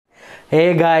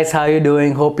Hey guys, how you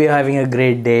doing? Hope you're having a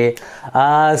great day.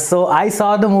 So I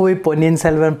saw the movie Ponniyin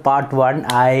Selvan Part 1.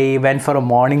 I went for a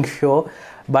morning show,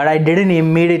 but I didn't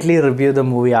immediately review the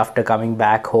movie after coming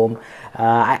back home.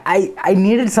 I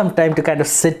needed some time to kind of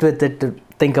sit with it to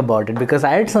think about it because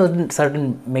I had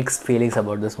certain mixed feelings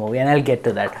about this movie, and I'll get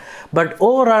to that. But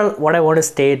overall, what I want to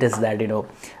state is that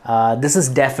this is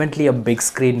definitely a big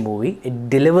screen movie.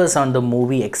 It delivers on the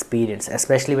movie experience,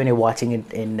 especially when you're watching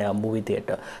it in a movie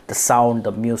theater. The sound,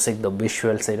 the music, the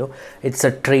visuals, it's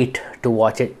a treat to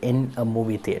watch it in a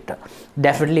movie theater.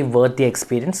 Definitely worth the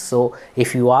experience. So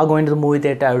if you are going to the movie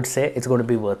theater, I would say it's going to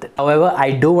be worth it. However, I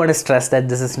do want to stress that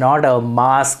this is not a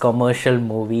mass commercial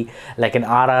movie like an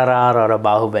RRR or a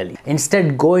Bahubali.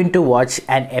 Instead, go in to watch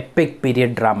an epic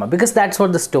period drama because that's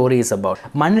what the story is about.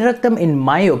 Mani Ratnam, in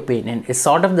my opinion, is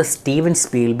sort of the Steven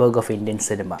Spielberg of Indian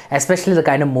cinema, especially the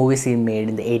kind of movies he made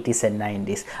in the 80s and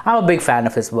 90s. I'm a big fan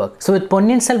of his work. So with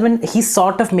Ponniyin Selvan, he's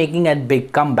sort of making a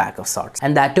big comeback of sorts,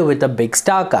 and that too with a big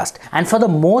star cast. And for the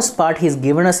most part, he's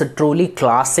given us a truly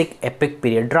classic epic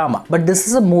period drama. But this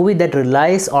is a movie that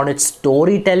relies on its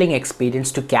storytelling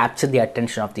experience to capture the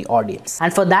attention of the audience.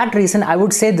 And for that reason, I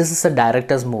would say this is a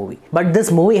director's movie. But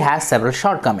this movie has several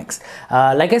shortcomings.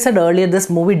 Like I said earlier, this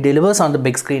movie delivers on the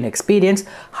big screen experience.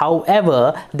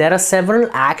 However, there are several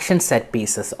action set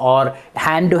pieces or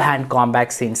hand-to-hand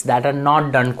combat scenes that are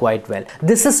not done quite well.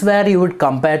 This is where you would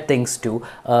compare things to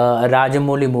a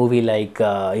Rajamouli movie like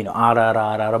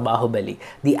RRR or Bahubali.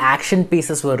 The action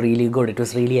pieces were really good. It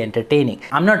was really entertaining.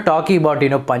 I'm not talking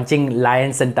about punching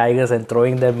lions and tigers and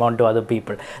throwing them onto other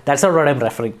people. That's not what I'm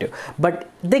referring to. But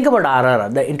think about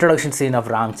RRR, the introduction scene of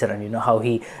Ram Charan, how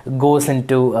he goes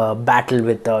into battle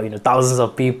with thousands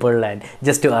of people and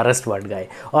just to arrest one guy,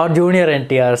 or Junior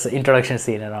NTR's introduction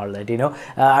scene and all that.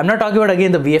 I'm not talking about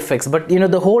again the VFX, but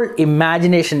the whole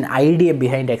imagination idea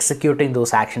behind executing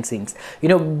those action scenes.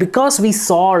 Because we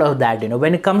saw all of that.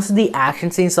 When it comes to the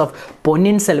action scenes of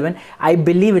Ponniyin Selvan, I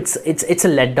believe it's a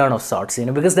letdown of sorts.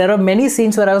 Because there are many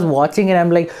scenes where I was watching and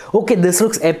I'm like, okay, this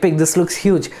looks epic, this looks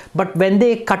huge. But when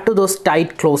they cut to those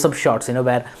tight close-up shots,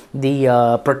 where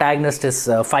the protagonist is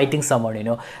fighting someone,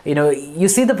 you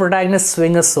see the protagonist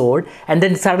swing a sword, and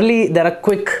then suddenly there are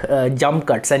quick jump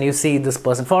cuts, and you see this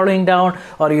person falling down,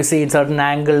 or you see in certain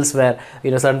angles where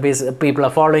certain people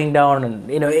are falling down, and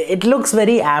it looks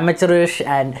very amateurish.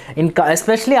 And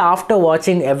especially after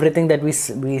watching everything that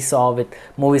we saw with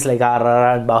movies like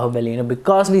RRR and Bahubali,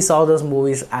 because we saw those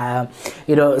movies,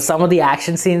 some of the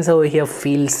action scenes over here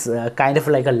feels kind of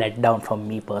like a letdown for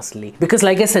me personally. Because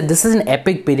like I said, this is an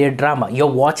epic period drama. You're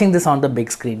watching this on the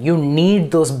big screen. You need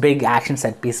those big action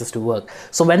set pieces to work.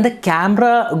 So when the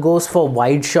camera goes for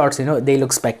wide shots, they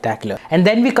look spectacular. And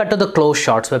then we cut to the close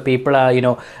shots where people are,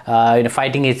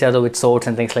 fighting each other with swords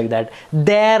and things like that.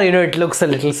 There, it looks a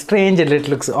little strange, and it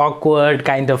looks awkward,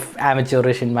 kind of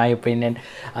amateurish in my opinion.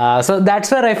 So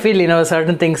that's where I feel,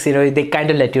 certain things, they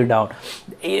kind of let you down.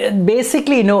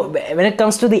 Basically, when it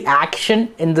comes to the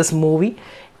action in this movie,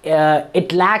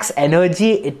 it lacks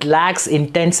energy, it lacks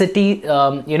intensity.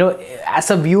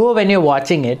 As a viewer, when you're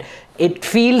watching it, it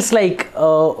feels like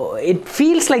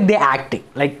they're acting.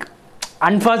 Like,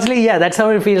 unfortunately, yeah, that's how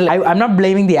it feels. I'm not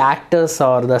blaming the actors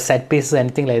or the set pieces or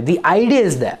anything like that. The idea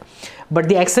is there, but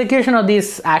the execution of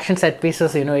these action set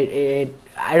pieces,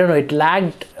 I don't know, it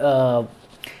lacked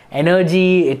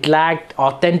energy, it lacked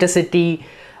authenticity.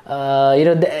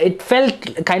 It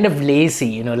felt kind of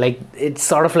lazy, like it's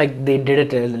sort of like they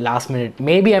did it last minute.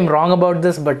 Maybe I'm wrong about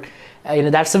this, but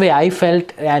that's the way I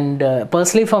felt. And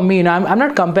personally for me, I'm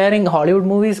not comparing Hollywood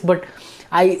movies, but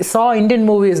I saw Indian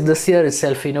movies this year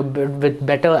itself, with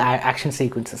better action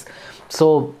sequences.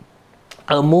 So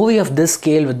a movie of this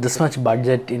scale with this much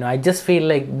budget, I just feel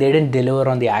like they didn't deliver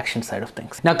on the action side of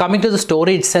things. Now, coming to the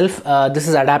story itself, this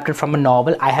is adapted from a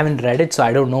novel. I haven't read it, so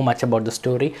I don't know much about the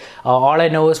story. All I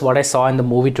know is what I saw in the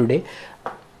movie today.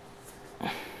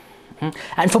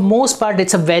 And for most part,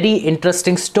 it's a very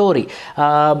interesting story.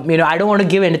 I don't want to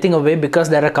give anything away because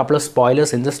there are a couple of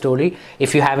spoilers in the story.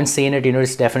 If you haven't seen it,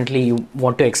 it's definitely you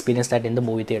want to experience that in the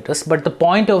movie theaters. But the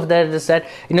point of that is that,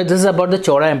 this is about the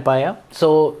Chola Empire.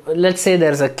 So let's say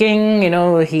there's a king,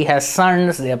 he has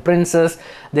sons, they are princes,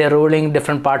 they're ruling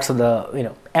different parts of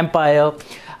the, empire.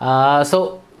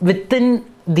 So within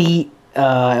the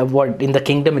in the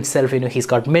kingdom itself, he's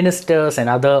got ministers and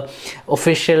other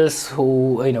officials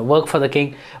who work for the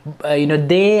king.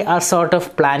 They are sort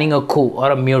of planning a coup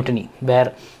or a mutiny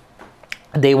where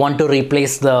they want to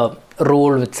replace the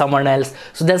rule with someone else.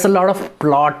 So there's a lot of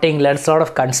plotting, there's sort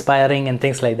of conspiring and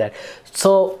things like that.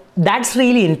 So that's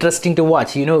really interesting to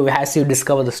watch, as you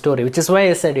discover the story, which is why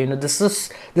I said, this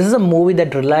is a movie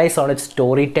that relies on its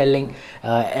storytelling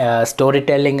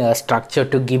structure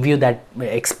to give you that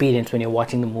experience when you're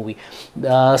watching the movie.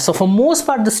 So for most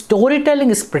part, the storytelling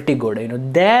is pretty good.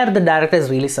 There the director has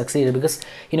really succeeded, because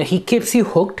he keeps you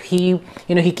hooked. He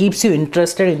keeps you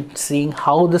interested in seeing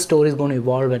how the story is going to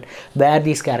evolve and where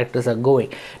these characters are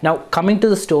going. Now, coming to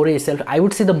the story itself, I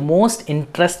would say the most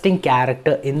interesting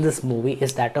character in this movie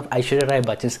is that of Aishwarya Rai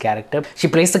Bachchan's character. She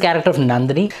plays the character of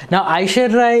Nandini. Now,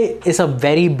 Aishwarya Rai is a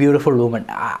very beautiful woman.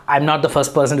 I'm not the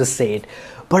first person to say it.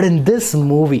 But in this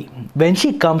movie, when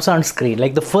she comes on screen,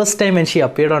 like the first time when she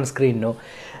appeared on screen,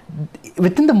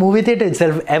 within the movie theater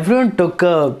itself, everyone took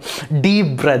a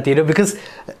deep breath, because,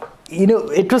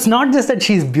 it was not just that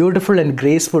she's beautiful and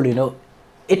graceful,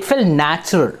 it felt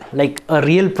natural, like a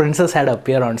real princess had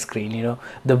appeared on screen.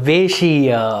 The way she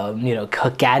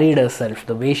carried herself,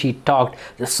 the way she talked,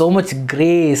 there's so much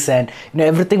grace, and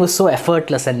everything was so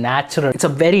effortless and natural. It's a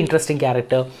very interesting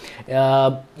character.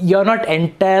 You're not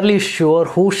entirely sure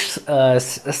whose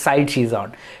side she's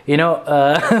on.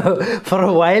 For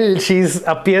a while she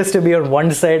appears to be on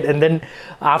one side, and then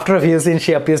after a few scenes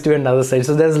she appears to be on another side.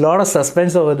 So there's a lot of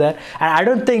suspense over there, and I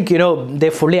don't think they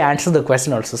fully answer the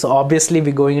question also. So obviously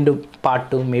we're going into part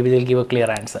 2, maybe they'll give a clear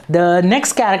answer. The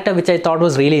next character which I thought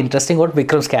was really interesting was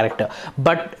Vikram's character.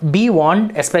 But be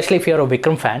warned, especially if you're a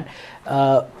Vikram fan,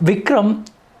 Vikram,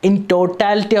 in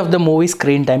totality of the movie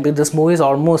screen time, because this movie is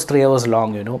almost 3 hours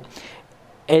long,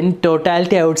 in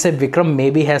totality, I would say Vikram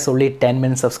maybe has only 10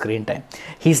 minutes of screen time.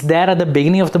 He's there at the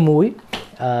beginning of the movie,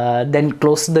 then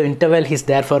close to the interval, he's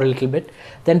there for a little bit.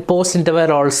 Then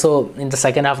post-interval also, in the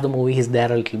second half of the movie, he's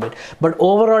there a little bit. But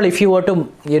overall, if you were to,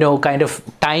 kind of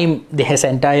time his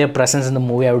entire presence in the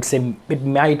movie, I would say it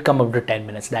might come up to 10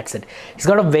 minutes. That's it. He's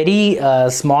got a very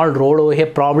small role over here,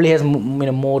 probably has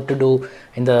more to do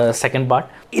in the second part.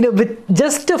 With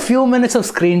just a few minutes of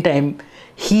screen time,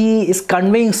 he is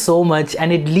conveying so much,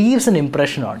 and it leaves an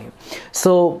impression on you.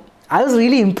 So I was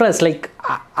really impressed. Like,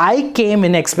 I came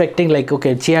in expecting, like,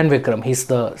 okay, Jayam Vikram, he's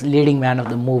the leading man of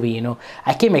the movie,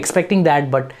 I came expecting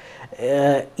that, but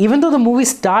even though the movie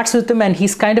starts with him and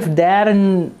he's kind of there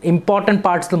in important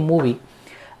parts of the movie,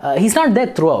 he's not there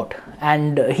throughout,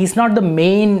 and he's not the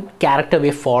main character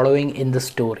we're following in the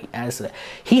story. As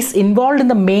he's involved in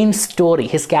the main story,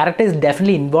 his character is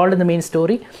definitely involved in the main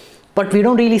story, but we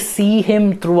don't really see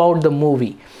him throughout the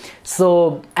movie.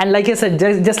 So, and like I said,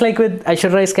 just like with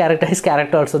Aishwarya Rai's character, his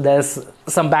character also, there's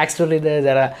some backstory there.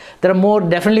 There are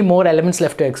definitely more elements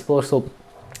left to explore. So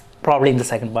probably in the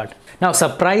second part. Now,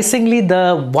 surprisingly,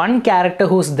 the one character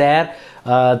who's there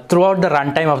throughout the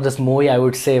runtime of this movie, I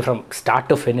would say from start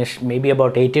to finish, maybe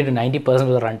about 80 to 90% of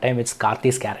the runtime, it's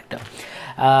Karthi's character.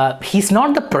 He's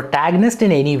not the protagonist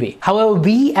in any way. However,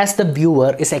 we as the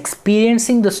viewer is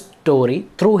experiencing the story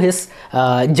through his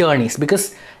journeys,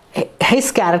 because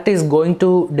his character is going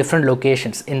to different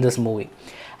locations in this movie,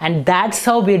 and that's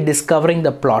how we're discovering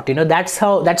the plot. That's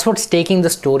what's taking the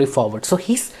story forward. So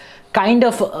he's kind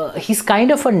of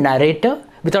a narrator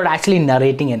without actually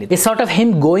narrating anything. It's sort of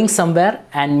him going somewhere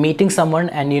and meeting someone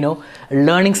and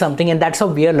learning something, and that's how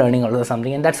we are learning also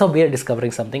something, and that's how we are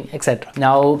discovering something, etc.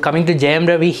 Now, coming to Jayam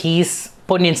Ravi, he's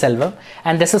Ponniyin Selvan,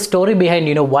 and there's a story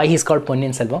behind why he's called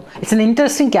Ponniyin Selvan. It's an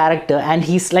interesting character, and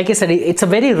he's, like I said, it's a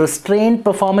very restrained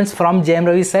performance from Jayam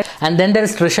Ravi's side. And then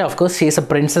there's Trisha, of course. She's a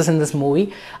princess in this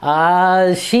movie.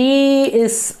 She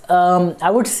is,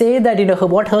 I would say that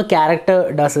what her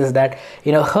character does is that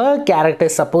her character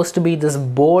is supposed to be this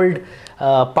bold,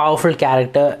 powerful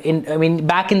character.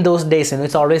 Back in those days,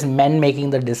 it's always men making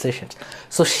the decisions.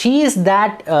 So she is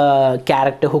that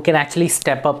character who can actually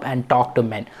step up and talk to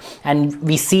men, and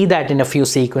we see that in a few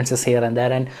sequences here and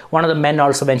there. And one of the men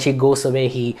also, when she goes away,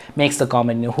 he makes the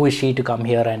comment, who is she to come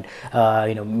here and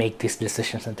make these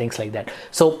decisions and things like that.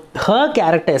 So her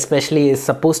character especially is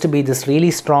supposed to be this really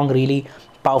strong, really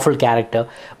powerful character,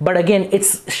 but again,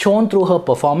 it's shown through her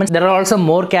performance. There are also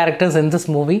more characters in this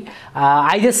movie.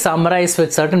 I just summarized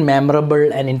with certain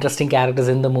memorable and interesting characters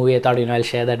in the movie. I thought I'll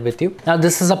share that with you. Now,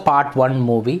 this is a part 1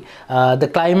 movie. The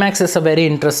climax is a very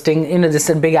interesting, this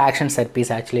is a big action set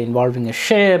piece actually, involving a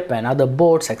ship and other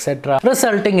boats, etc.,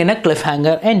 resulting in a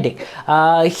cliffhanger ending.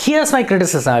 Here's my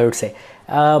criticism, I would say.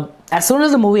 As soon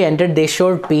as the movie ended, they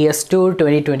showed PS2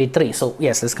 2023. So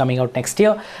yes, it's coming out next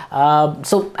year.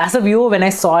 So as a viewer, when I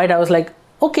saw it, I was like,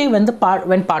 okay, when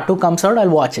part 2 comes out, I'll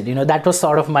watch it. That was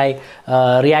sort of my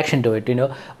reaction to it.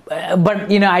 but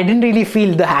you know, I didn't really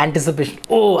feel the anticipation.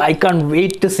 Oh, I can't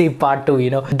wait to see part 2, you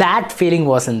know. That feeling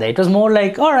wasn't there. It was more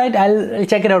like, all right, I'll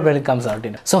check it out when it comes out,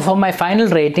 you know. So for my final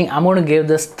rating, I'm going to give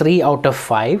this 3 out of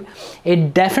 5.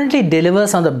 It definitely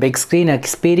delivers on the big screen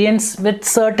experience with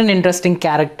certain interesting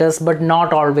characters, but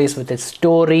not always with its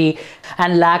story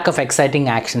and lack of exciting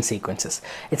action sequences.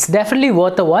 It's definitely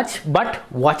worth a watch, but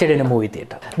watch it in a movie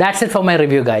theater. That's it for my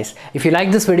review, guys. If you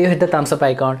like this video, hit the thumbs up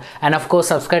icon, and of course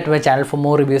subscribe to my channel for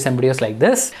more reviews and videos like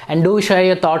this. And do share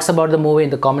your thoughts about the movie in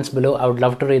the comments below. I would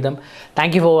love to read them.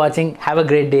 Thank you for watching. Have a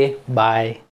great day. Bye.